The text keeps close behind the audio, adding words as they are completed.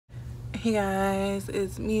Hey guys,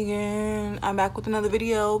 it's me again. I'm back with another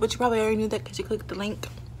video, but you probably already knew that because you clicked the link.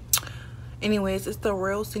 Anyways, it's the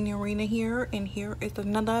real Signorina here, and here is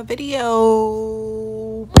another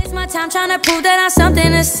video. Waste my time trying to prove that I'm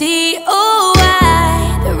something to see. Oh,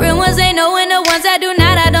 the real ones they know, and the ones I do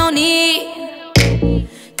not, I don't need.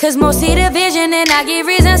 Cause most see the vision, and I give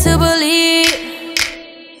reasons to believe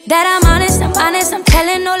that I'm honest, I'm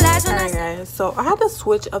telling no lies when Alright guys, so I had to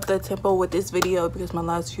switch up the tempo with this video because my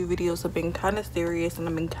last few videos have been kind of serious and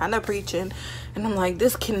I've been kind of preaching, and I'm like,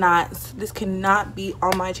 this cannot be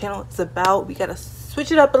on my channel. We gotta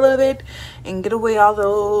switch it up a little bit and get away all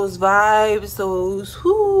those vibes, those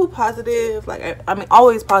positive, like I mean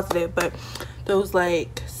always positive, but those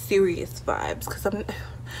like serious vibes, because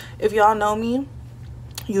if y'all know me,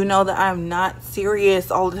 you know that I'm not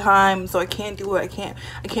serious all the time, so I can't do it. I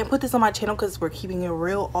can't put this on my channel because we're keeping it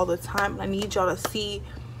real all the time, and I need y'all to see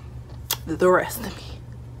the rest of me.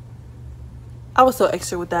 I was so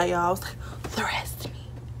extra with that, y'all. I was like, the rest of me,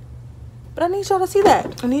 but I need y'all to see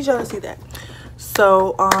that.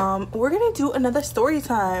 So we're gonna do another story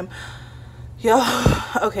time,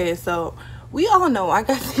 y'all. Okay, so we all know I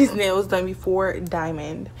got these nails done before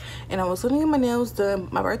Diamond, and I was gonna get my nails done.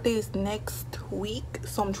 My birthday is next week,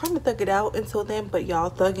 so I'm trying to thug it out until then, but y'all,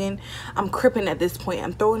 thugging, I'm cripping at this point.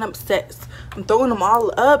 I'm throwing up sets. I'm throwing them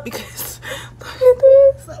all up because look at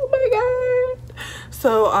this. Oh my god.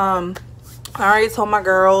 So I already told my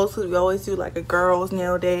girls, because we always do like a girls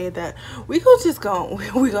nail day, that we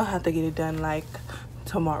gonna have to get it done like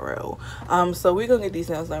tomorrow. So we're gonna get these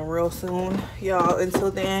nails done real soon, y'all.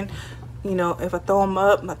 Until then, you know, if I throw them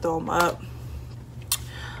up, I throw them up.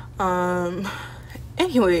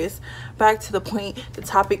 Anyways, back to the point, the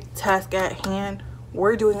topic, task at hand.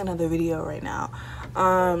 We're doing another video right now.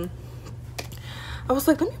 I was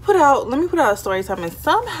like, let me put out a story time, and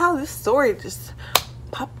somehow this story just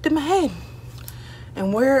popped in my head.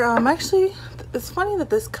 And we're actually, it's funny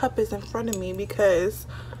that this cup is in front of me because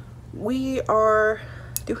we are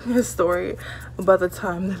doing a story about the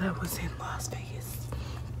time that I was in Las Vegas.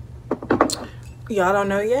 Y'all don't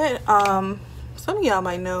know yet. Some of y'all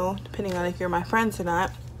might know, depending on if you're my friends or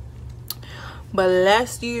not, but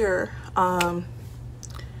last year, was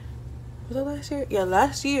it last year? Yeah,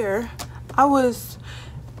 last year I was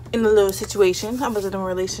in a little situation. I was in a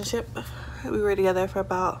relationship. We were together for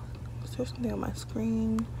about, is there something on my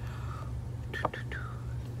screen? All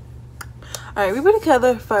right, we were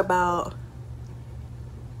together for about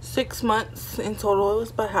 6 months in total. It was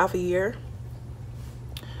about half a year.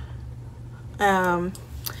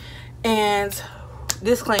 And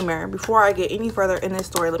disclaimer, before I get any further in this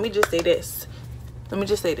story, let me just say this.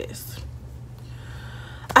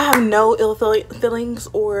 I have no ill feelings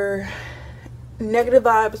or negative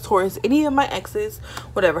vibes towards any of my exes.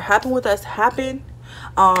 Whatever happened with us happened.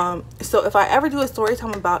 So if I ever do a story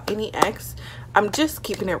time about any ex, I'm just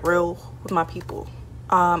keeping it real with my people.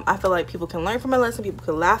 I feel like people can learn from my lesson, people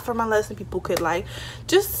could laugh from my lesson, people could like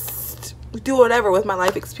just do whatever with my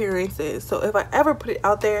life experiences. So if I ever put it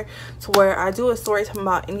out there to where I do a story time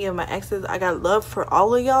about any of my exes, I got love for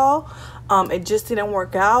all of y'all. It just didn't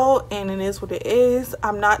work out, and it is what it is.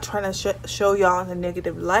 I'm not trying to show y'all in a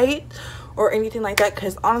negative light or anything like that,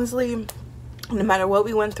 because honestly, no matter what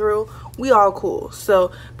we went through, we all cool.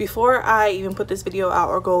 So before I even put this video out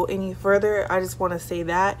or go any further, I just want to say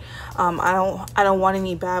that I don't want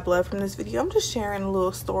any bad blood from this video. I'm just sharing a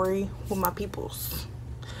little story with my peoples,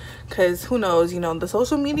 because who knows, you know, the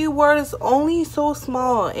social media world is only so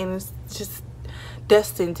small, and it's just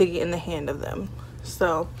destined to get in the hand of them.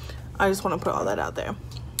 So I just want to put all that out there.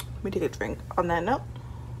 Let me take a drink on that note.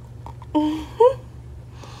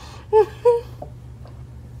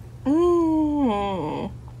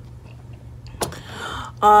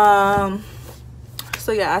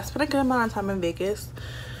 So yeah, I spent a good amount of time in Vegas,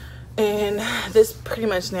 and this pretty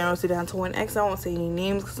much narrows it down to one ex. I won't say any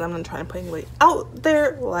names because I'm not trying to put anybody out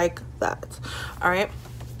there like that. All right,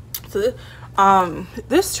 so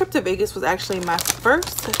this trip to Vegas was actually my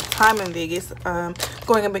first time in Vegas.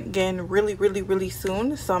 Going up again really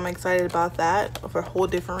soon, so I'm excited about that for a whole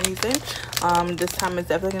different reason. This time is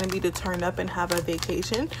definitely going to be to turn up and have a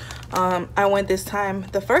vacation. I went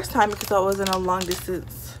the first time because I was in a long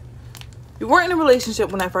distance. We weren't in a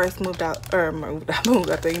relationship when I first moved out, or moved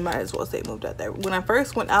out there. You might as well say moved out there. When I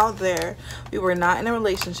first went out there, we were not in a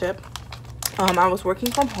relationship. I was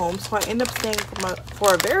working from home, so I ended up staying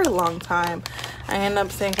for a very long time. I ended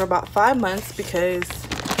up staying for about 5 months because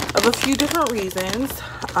of a few different reasons,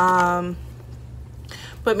 but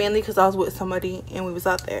mainly because I was with somebody and we was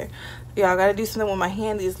out there. Yeah, I gotta do something with my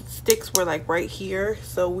hand. These sticks were like right here,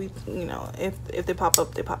 so we, you know, if they pop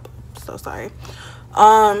up, they pop up. So sorry.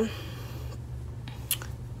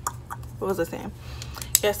 What was I saying?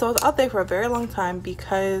 Yeah, so I was out there for a very long time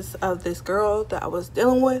because of this girl that I was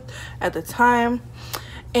dealing with at the time.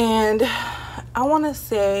 And I want to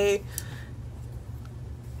say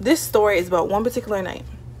this story is about one particular night.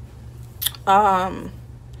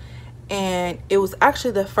 And it was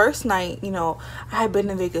actually the first night, you know, I had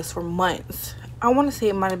been in Vegas for months. I want to say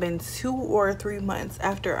it might have been 2 or 3 months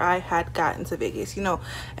after I had gotten to Vegas. You know,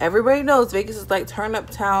 everybody knows Vegas is like turn up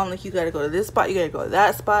town. Like, you got to go to this spot, you got to go to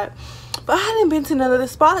that spot. But I hadn't been to none of the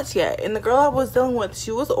spots yet. And the girl I was dealing with,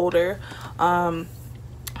 she was older.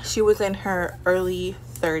 She was in her early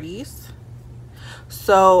 30s.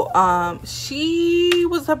 So she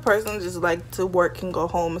was a person just like to work and go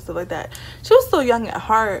home and stuff like that. She was still young at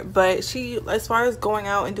heart, but she, as far as going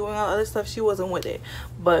out and doing all other stuff, she wasn't with it.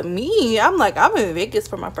 But me, I'm like, I'm in Vegas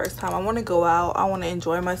for my first time. I want to go out, I want to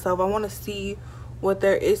enjoy myself, I want to see what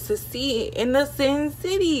there is to see in the Sin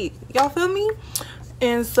City. Y'all feel me?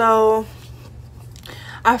 And so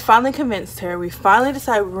I finally convinced her. We finally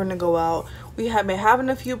decided we were gonna go out. We had been having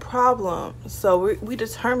a few problems, so we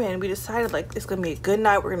decided like it's gonna be a good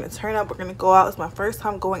night. We're gonna turn up, we're gonna go out. It's my first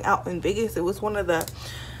time going out in Vegas. It was one of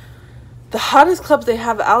the hottest clubs they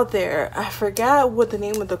have out there. I forgot what the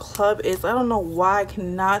name of the club is. I don't know why I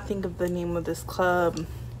cannot think of the name of this club,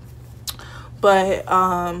 but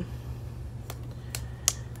I'm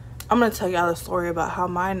gonna tell y'all a story about how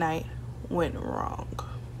my night went wrong.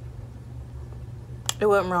 It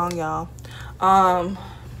went wrong, y'all.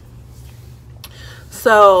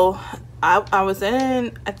 So I was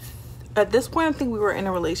in, at this point I think we were in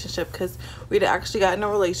a relationship, because we'd actually gotten a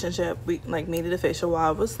relationship. We like made it official while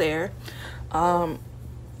I was there.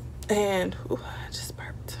 And ooh, I just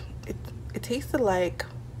burped. It tasted like,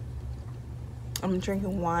 I'm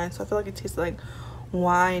drinking wine, so I feel like it tasted like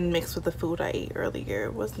wine mixed with the food I ate earlier.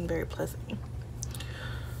 It wasn't very pleasant.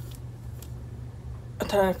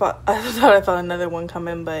 I thought I felt another one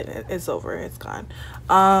coming, but it's over, it's gone.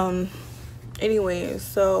 Anyways,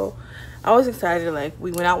 so I was excited. Like,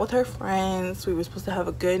 we went out with her friends, we were supposed to have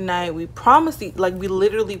a good night. We promised, like, we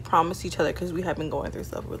literally promised each other, because we had been going through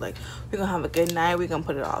stuff. We're like, we're gonna have a good night, we're gonna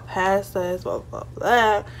put it all past us, blah blah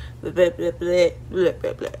blah blah blah blah blah blah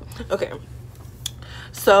blah blah. Okay,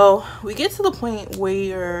 so we get to the point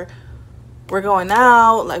where we're going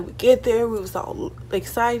out. Like, we get there, we was all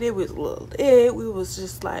excited, we was a little lit, we was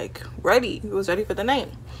just like ready. We was ready for the night.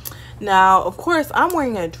 Now, of course, I'm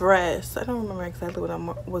wearing a dress. I don't remember exactly what I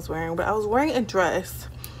was wearing, but I was wearing a dress.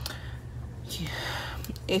 Yeah.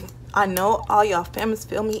 If I know all y'all femmes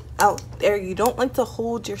feel me out there, you don't like to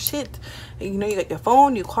hold your shit. You know, you got your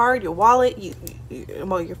phone, your card, your wallet,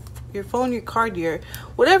 well, your phone, your card, your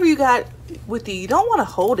whatever you got with you. You don't want to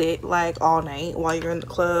hold it like all night while you're in the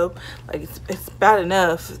club. Like, it's bad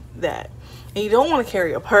enough that, and you don't want to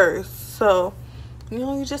carry a purse. So, you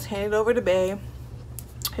know, you just hand it over to babe,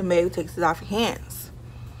 and babe takes it off your hands.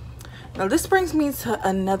 Now, this brings me to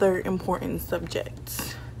another important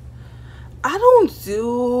subject. I don't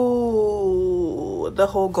do the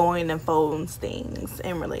whole going and phones things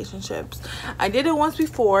in relationships. I did it once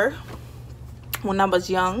before when I was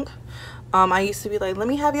young. I used to be like, let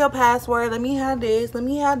me have your password, let me have this, let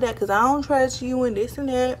me have that, because I don't trust you and this and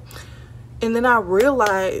that. And then I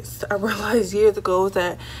realized years ago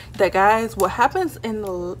that guys, what happens in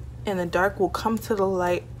the dark will come to the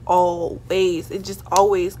light always. It just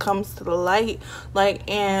always comes to the light. Like,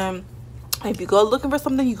 and if you go looking for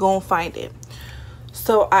something, you gonna find it.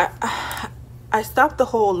 So I stopped the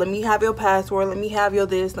whole let me have your password, let me have your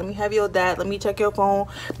this, let me have your that, let me check your phone,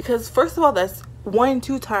 because first of all, that's 1,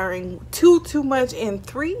 too tiring, 2, too much, and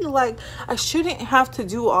 3, like, I shouldn't have to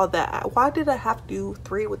do all that. Why did I have to do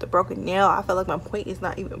 3 with a broken nail? I feel like my point is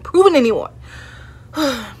not even proven anymore.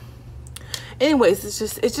 Anyways,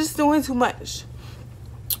 it's just doing too much.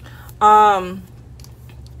 I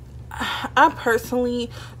personally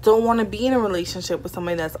don't want to be in a relationship with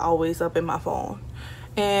somebody that's always up in my phone.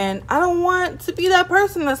 And I don't want to be that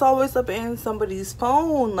person that's always up in somebody's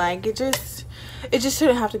phone. Like, it just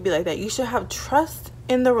shouldn't have to be like that. You should have trust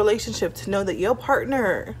in the relationship to know that your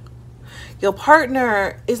partner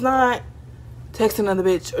is not texting another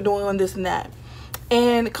bitch or doing this and that.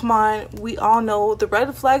 And come on, we all know the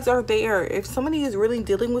red flags are there. If somebody is really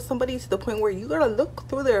dealing with somebody to the point where you gotta look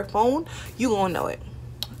through their phone, you gonna know it.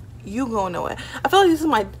 You gonna know it. I feel like this is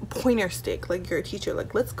my pointer stick. Like, you're a teacher.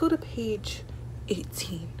 Like, let's go to page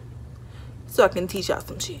 18 so I can teach y'all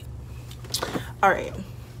some shit. All right.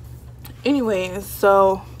 Anyways,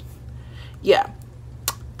 so yeah,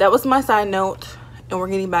 that was my side note, and we're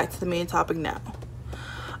getting back to the main topic now.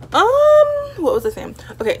 What was I saying?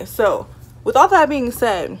 Okay, so with all that being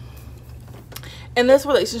said, in this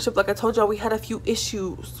relationship, like I told y'all, we had a few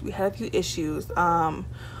issues.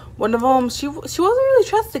 One of them, she wasn't really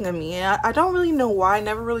trusting of me, and I don't really know why. I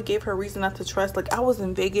never really gave her a reason not to trust. Like, I was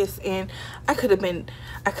in Vegas, and I could have been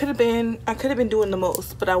doing the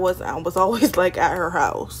most, but I wasn't. I was always like at her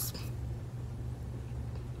house,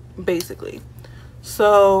 basically.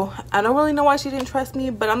 So I don't really know why she didn't trust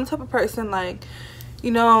me, but I'm the type of person, like,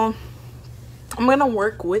 you know, I'm gonna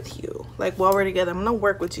work with you. Like, while we're together, I'm gonna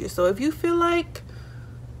work with you. So if you feel like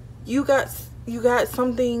you got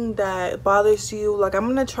something that bothers you, like, I'm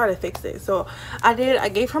gonna try to fix it. So I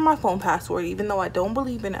gave her my phone password, even though I don't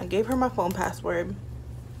believe in it. I gave her my phone password,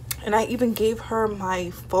 and I even gave her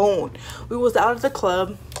my phone. We was out at the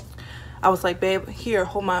club. I was like, babe, here,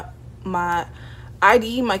 hold my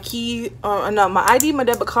ID, my key, no, my ID, my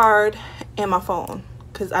debit card, and my phone,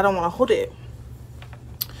 because I don't want to hold it.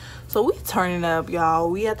 So we turning up, y'all.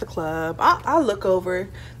 We at the club. I look over.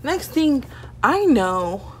 Next thing I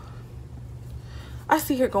know, I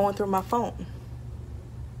see her going through my phone.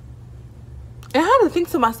 And I had to think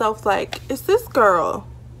to myself, like, is this girl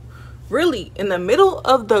really in the middle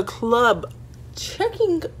of the club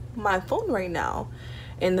checking my phone right now?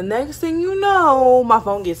 And the next thing you know, my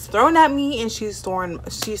phone gets thrown at me and she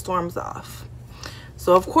storms off.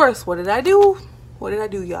 So of course, what did I do?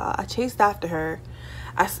 Y'all? I chased after her.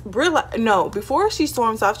 I realized, no, before she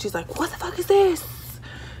storms off, she's like, what the fuck is this?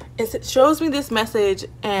 And it shows me this message,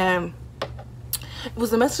 and it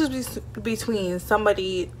was a message between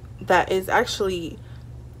somebody that is actually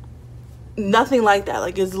nothing like that.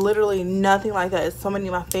 Like, it's literally nothing like that. It's somebody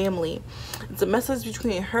in my family. It's a message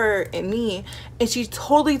between her and me, and she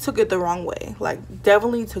totally took it the wrong way. Like,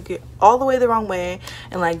 definitely took it all the way the wrong way,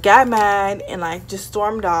 and like got mad and like just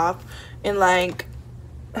stormed off. And like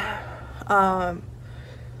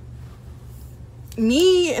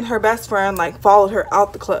me and her best friend like followed her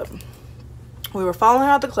out the club. We were following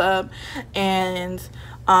her out the club, and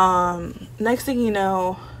next thing you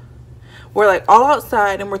know, we're like all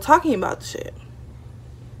outside and we're talking about the shit.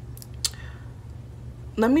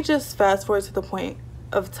 Let me just fast forward to the point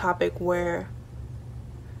of topic where,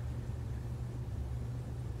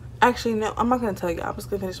 actually no, I'm not gonna tell you. I'm just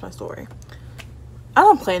gonna finish my story. I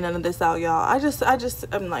don't play none of this out, y'all.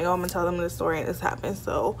 I'm like, oh, I'm gonna tell them this story and this happened.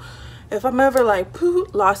 So if I'm ever like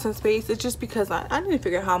lost in space, it's just because I need to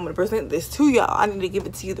figure out how I'm gonna present this to y'all. I need to give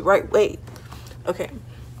it to you the right way. Okay,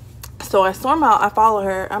 so I storm out. I follow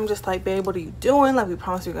her. I'm just like, babe, what are you doing? Like, we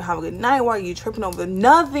promised we were gonna have a good night. Why are you tripping over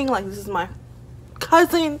nothing? Like, this is my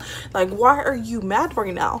cousin. Like, why are you mad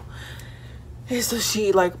right now? And so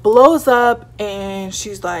she like blows up, and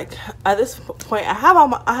she's like, at this point, I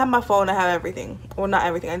have my phone. I have everything. Well, not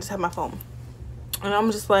everything. I just have my phone. And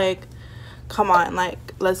I'm just like, come on, like,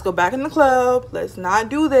 let's go back in the club. Let's not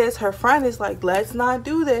do this. Her friend is like, let's not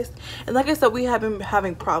do this. And like I said, we have been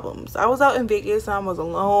having problems. I was out in Vegas and I was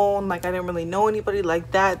alone. Like, I didn't really know anybody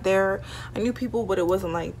like that there. I knew people, but it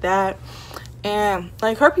wasn't like that. And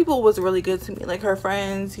like, her people was really good to me. Like, her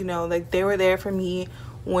friends, you know, like, they were there for me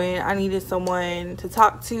when I needed someone to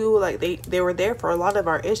talk to. Like, they were there for a lot of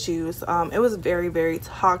our issues. It was a very, very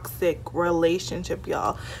toxic relationship,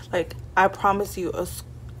 y'all. Like, I promise you,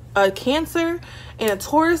 a Cancer and a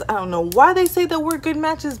Taurus, I don't know why they say that we're good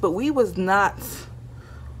matches, but we was not.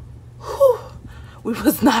 We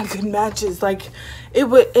was not good matches. Like, it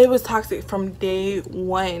was toxic from day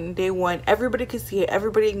one. Everybody could see it.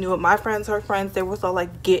 Everybody knew it. My friends, her friends, they was all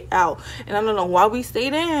like, get out. And I don't know why we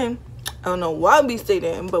stayed in.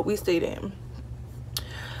 But we stayed in.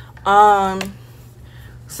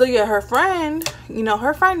 So yeah, her friend, you know,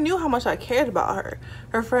 her friend knew how much I cared about her.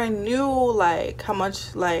 Her friend knew like how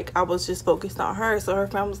much like I was just focused on her. So her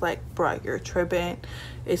friend was like, bro, you're tripping.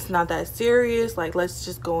 It's not that serious. Like, let's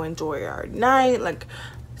just go enjoy our night. Like,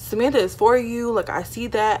 Samantha is for you. Like, I see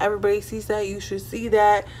that. Everybody sees that. You should see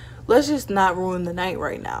that. Let's just not ruin the night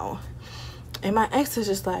right now. And my ex is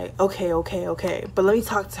just like, okay. But let me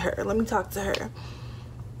talk to her.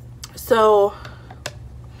 So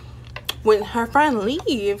when her friend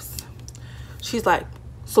leaves, she's like,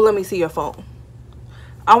 so let me see your phone.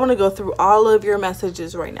 I want to go through all of your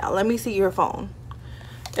messages right now. Let me see your phone.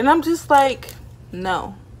 And I'm just like,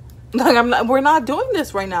 no. Like, we're not doing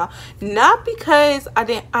this right now. Not because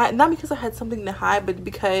not because I had something to hide, but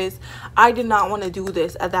because I did not want to do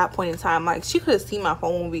this at that point in time. Like, she could have seen my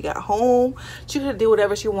phone when we got home. She could have did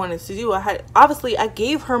whatever she wanted to do. Obviously I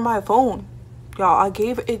gave her my phone, y'all. I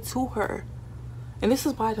gave it to her. And this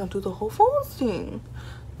is why I don't do the whole phone thing.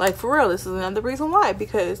 Like, for real, this is another reason why.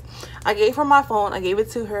 Because I gave her my phone, I gave it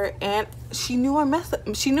to her, and she knew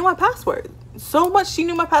my password. So much she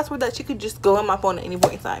knew my password that she could just go on my phone at any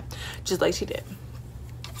point in time, just like she did.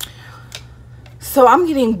 So I'm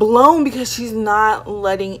getting blown because she's not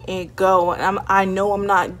letting it go, and I know I'm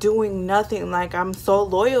not doing nothing. Like, I'm so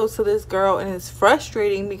loyal to this girl, and it's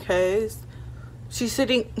frustrating because she's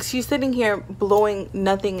sitting here blowing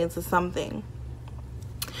nothing into something.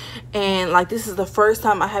 And like, this is the first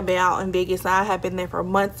time I had been out in Vegas, and I had been there for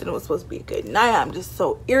months, and it was supposed to be a good night. I'm just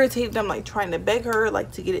so irritated. I'm like trying to beg her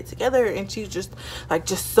like to get it together, and she's just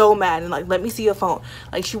so mad and like, let me see your phone.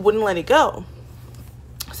 Like, she wouldn't let it go.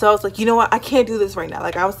 So I was like, you know what, I can't do this right now.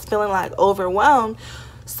 Like, I was feeling like overwhelmed.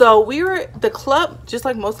 So we were the club, just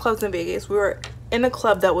like most clubs in Vegas, we were in a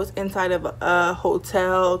club that was inside of a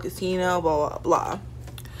hotel, casino, blah blah blah.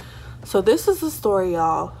 So this is the story,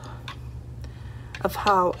 y'all, of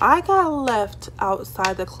how I got left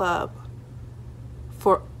outside the club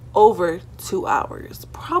for over 2 hours,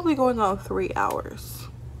 probably going on 3 hours.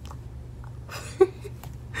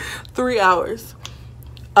 3 hours.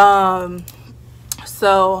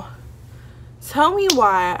 So tell me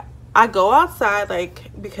why I go outside, like,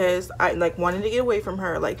 because I like wanted to get away from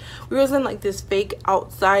her. Like, we was in like this fake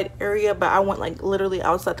outside area, but I went like literally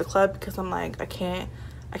outside the club because I'm like, I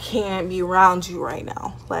can't be around you right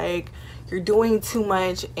now. Like, you're doing too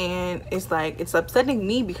much, and it's like, it's upsetting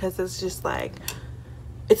me because it's just like,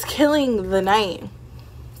 it's killing the night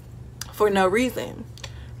for no reason.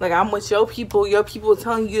 Like, I'm with your people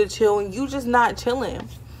telling you to chill, and you just not chilling.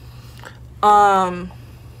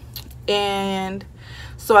 And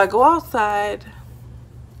so I go outside,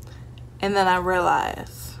 and then I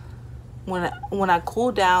realize when I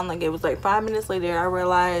cool down, like, it was like 5 minutes later, I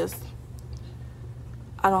realized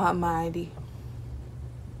I don't have my ID.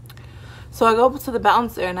 So I go up to the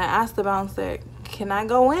bouncer, and I ask the bouncer, can I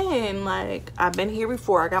go in? Like, I've been here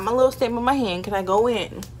before. I got my little stamp in my hand. Can I go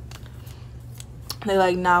in? They're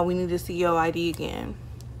like, nah, we need to see your ID again.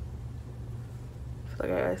 I feel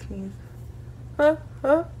like I gotta sneeze. Huh?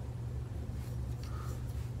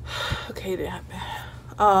 Okay, that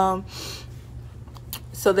happened.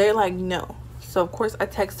 So they're like, no. So of course I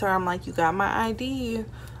text her. I'm like, you got my ID.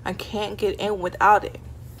 I can't get in without it.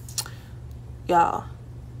 Y'all,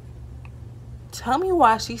 tell me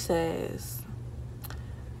why she says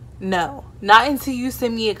no, not until you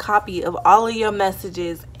send me a copy of all of your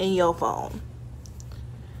messages in your phone.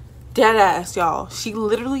 Dead ass, y'all. She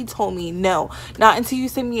literally told me, no, not until you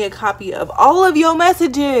send me a copy of all of your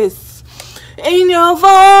messages in your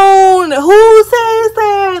phone. Who says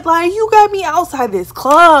that? Like, you got me outside this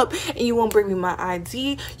club and you won't bring me my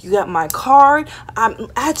ID. You got my card. I'm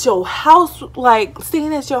at your house, like,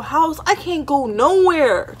 staying at your house. I can't go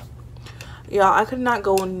nowhere. Y'all, I could not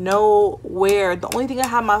go nowhere. The only thing I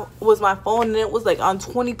had was my phone, and it was like on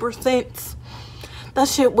 20%. That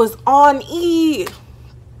shit was on E.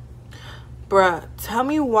 Bruh, tell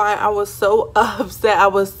me why I was so upset. I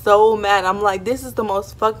was so mad. I'm like, this is the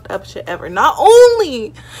most fucked up shit ever. Not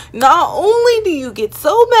only do you get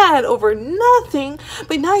so mad over nothing,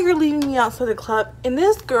 but now you're leaving me outside the club, and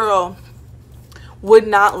this girl would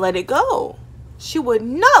not let it go. She would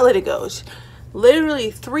not let it go.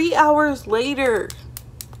 Literally 3 hours later,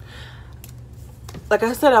 like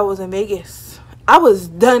I said, I was in Vegas. I was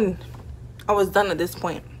done. I was done at this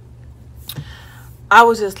point. I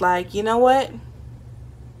was just like, you know what?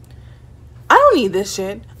 I don't need this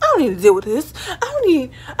shit. I don't need to deal with this. I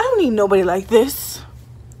don't need nobody like this.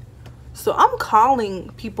 So I'm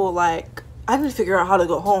calling people like, I need to figure out how to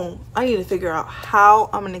go home. I need to figure out how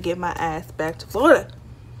I'm going to get my ass back to Florida.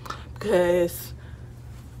 Because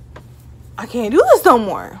I can't do this no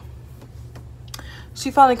more.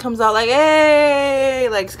 She finally comes out like, hey,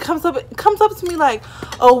 like, comes up to me like,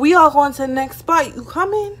 oh, we all going to the next spot. You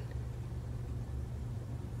coming?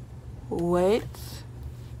 What?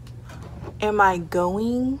 Am I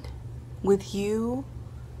going with you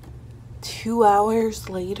 2 hours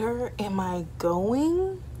later? Am I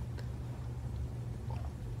going?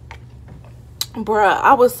 Bruh,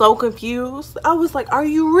 I was so confused. I was like, are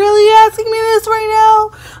you really asking me this right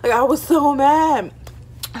now? Like, I was so mad.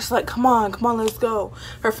 She's like, come on, let's go.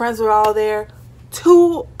 Her friends were all there.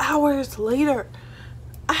 2 hours later,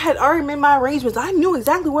 I had already made my arrangements. I knew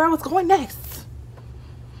exactly where I was going next.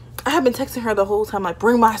 I had been texting her the whole time, like,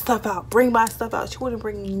 bring my stuff out, bring my stuff out. She wouldn't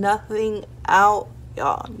bring nothing out,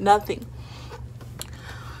 y'all, nothing.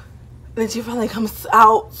 Then she finally comes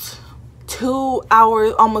out 2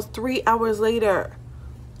 hours, almost 3 hours later.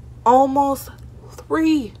 Almost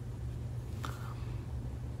 3.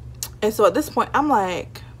 And so at this point, I'm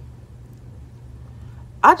like,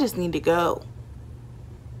 I just need to go.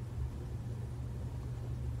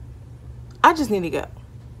 I just need to go.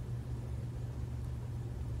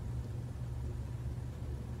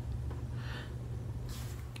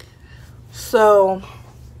 So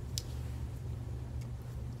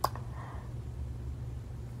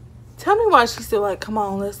tell me why she's still like, come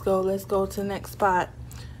on, let's go to the next spot.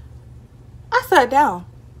 I sat down.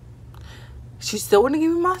 She still wouldn't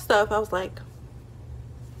give me my stuff. I was like,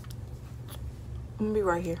 I'm gonna be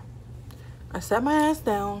right here. I sat my ass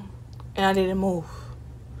down and I didn't move.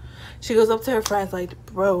 She goes up to her friends like,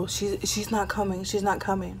 bro, she's not coming. She's not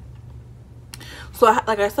coming. So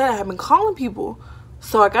like I said, I have been calling people.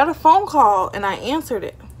 So I got a phone call and I answered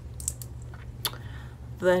it.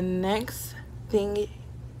 The next thing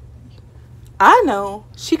I know,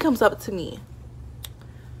 she comes up to me.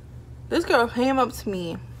 This girl came up to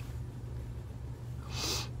me.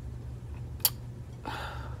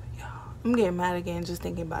 I'm getting mad again just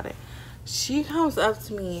thinking about it. She comes up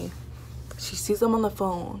to me. She sees I'm on the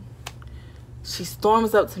phone. She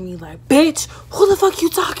storms up to me like, bitch, who the fuck you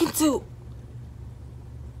talking to?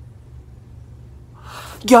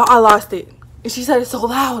 Y'all, I lost it. And she said it so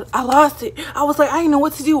loud. I lost it. I was like, I didn't know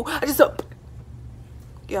what to do. I just...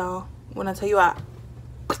 Y'all, when I tell you and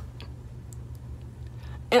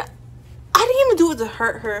I didn't even do it to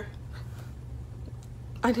hurt her.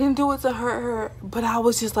 I didn't do it to hurt her. But I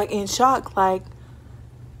was just like in shock. Like,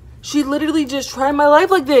 she literally just tried my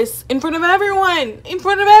life like this. In front of everyone. In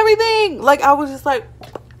front of everything. Like, I was just like,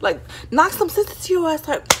 knock some sense into your ass.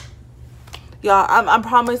 Like, y'all, I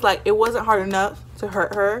promise, like, it wasn't hard enough to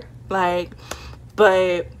hurt her. Like,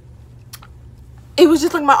 but it was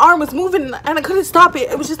just like my arm was moving and I couldn't stop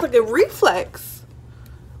it. It was just like a reflex.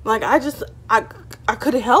 Like, I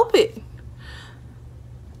couldn't help it.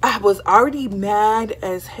 I was already mad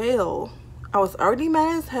as hell. And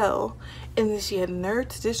then she had nerve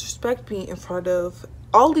to disrespect me in front of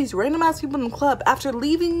all these random ass people in the club after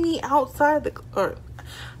leaving me outside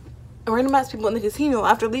random ass people in the casino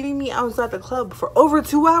after leaving me outside the club for over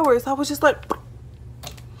 2 hours. I was just like,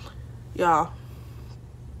 y'all,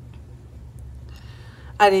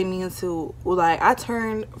 I didn't mean to. Like, I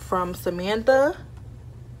turned from Samantha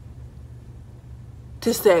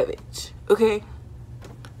to Savage, okay?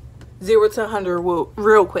 0 to 100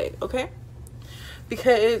 real quick, okay?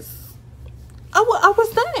 Because I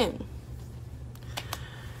was done.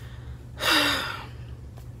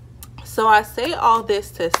 So I say all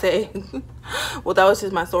this to say, well, that was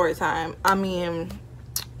just my story time. I mean,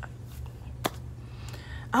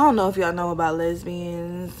 I don't know if y'all know about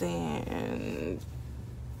lesbians, and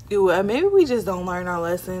maybe we just don't learn our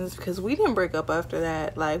lessons, because we didn't break up after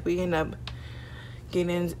that. Like, we ended up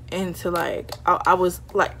getting into like, I was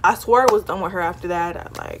like, I swore I was done with her after that. I,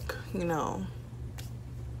 like, you know,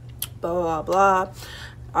 blah blah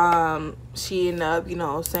blah. She ended up, you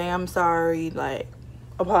know, saying I'm sorry, like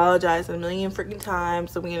apologized a million freaking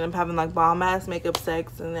times. So we ended up having like bomb ass makeup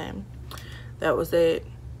sex, and then that was it.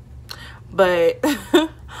 But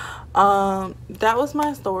that was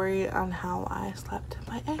my story on how I slept with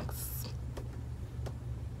my ex.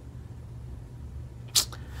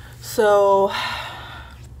 So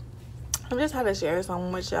I just had to share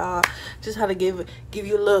something with y'all. Just had to give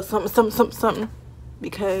you a little something,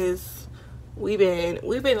 because we've been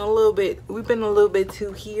a little bit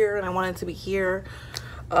too here, and I wanted to be here.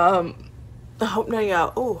 I hope none of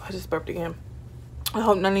y'all, oh, I just burped again. I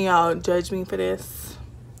hope none of y'all judge me for this.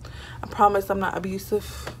 I promise I'm not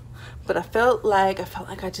abusive, but I felt like I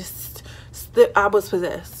was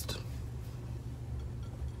possessed.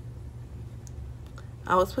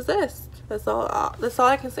 I was possessed. That's all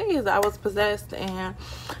I can say is I was possessed, and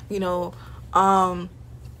you know,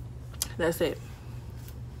 that's it.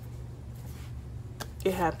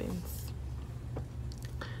 It happens.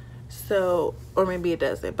 So, or maybe it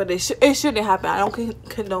doesn't, but it shouldn't happen. I don't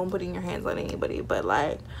condone putting your hands on anybody, but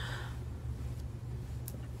like,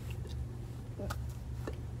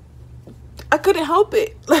 I couldn't help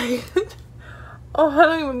it. Like, oh, I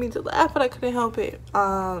don't even mean to laugh, but I couldn't help it.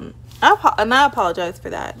 And I apologize for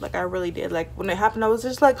that. Like, I really did. Like, when it happened, I was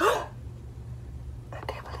just like, oh,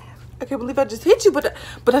 I can't believe I just hit you, but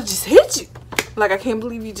I just hit you. Like, I can't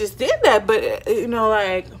believe you just did that. But you know,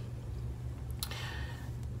 like,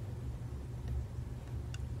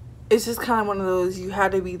 it's just kind of one of those, you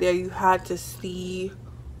had to be there, you had to see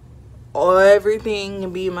everything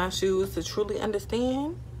and be in my shoes to truly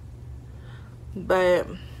understand. But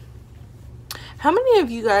how many of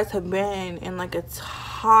you guys have been in like a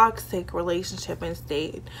toxic relationship and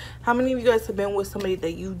stayed? How many of you guys have been with somebody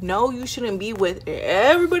that you know you shouldn't be with, and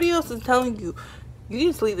everybody else is telling you you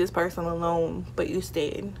need to leave this person alone, but you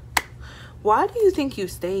stayed? Why do you think you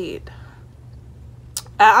stayed?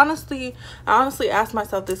 I honestly asked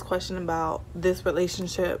myself this question about this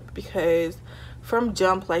relationship, because from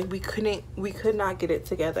jump, like, we could not get it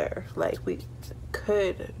together. Like, we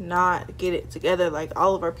could not get it together. Like,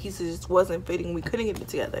 all of our pieces just wasn't fitting. We couldn't get it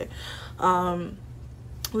together.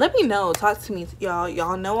 let me know. Talk to me, y'all.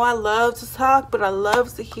 Y'all know I love to talk, but I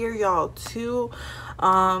love to hear y'all too.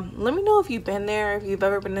 Let me know if you've been there, if you've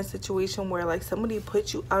ever been in a situation where like somebody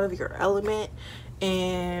put you out of your element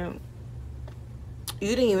and you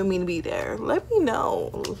didn't even mean to be there. Let me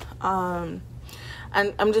know. And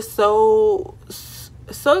I'm just so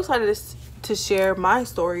excited to share my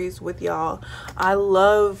stories with y'all. I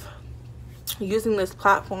love using this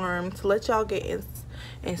platform to let y'all get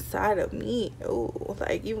inside of me. Oh,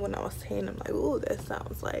 like even when I was saying, I'm like, oh, that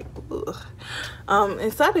sounds like ugh.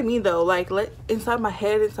 Inside of me though, like inside my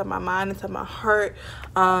head, inside my mind, inside my heart.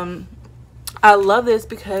 I love this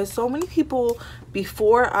because so many people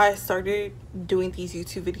before I started doing these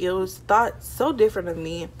YouTube videos thought so different of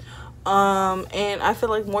me. And I feel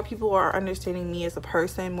like more people are understanding me as a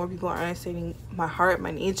person. More people are understanding my heart,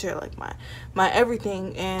 my nature, like my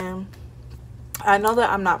everything. And I know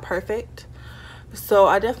that I'm not perfect. So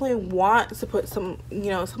I definitely want to put some, you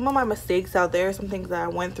know, some of my mistakes out there, some things that I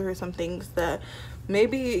went through, some things that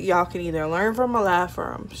maybe y'all can either learn from or laugh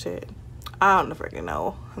from. Shit, I don't freaking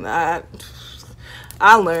know.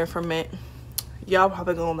 I learned from it. Y'all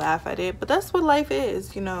probably gonna laugh at it, but that's what life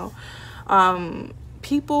is, you know.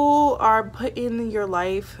 People are put in your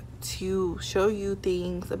life to show you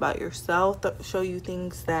things about yourself, to show you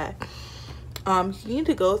things that you need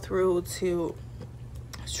to go through to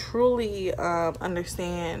truly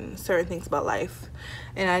understand certain things about life.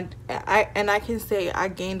 And I can say I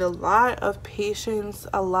gained a lot of patience,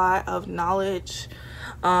 a lot of knowledge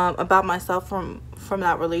about myself from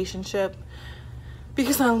that relationship,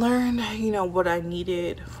 because I learned, you know, what I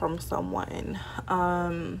needed from someone.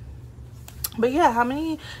 But yeah, how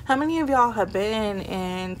many of y'all have been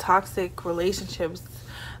in toxic relationships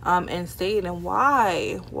and stayed, and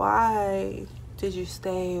why did you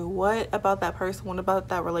stay? What about that person, what about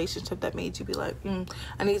that relationship that made you be like,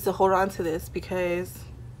 I need to hold on to this? Because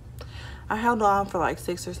I held on for like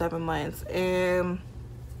 6 or 7 months, and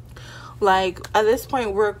like at this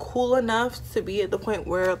point we're cool enough to be at the point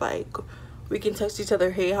where like we can text each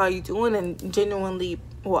other, hey, how you doing? And genuinely,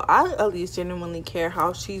 well, I at least genuinely care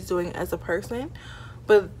how she's doing as a person.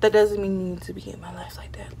 But that doesn't mean you need to be in my life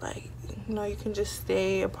like that. Like, you know, you can just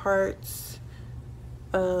stay a part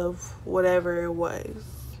of whatever it was.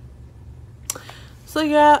 So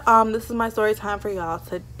yeah, this is my story time for y'all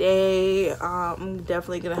today. I'm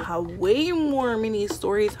definitely gonna have way more mini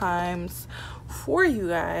story times for you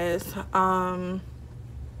guys.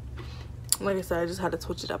 Like I said, I just had to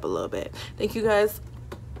switch it up a little bit. Thank you guys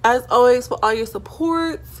as always for all your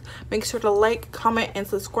supports. Make sure to like, comment, and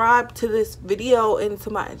subscribe to this video and to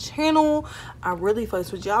my channel. I really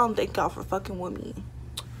fucks with y'all, and thank y'all for fucking with me.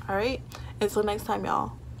 All right, until next time,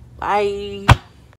 y'all. Bye.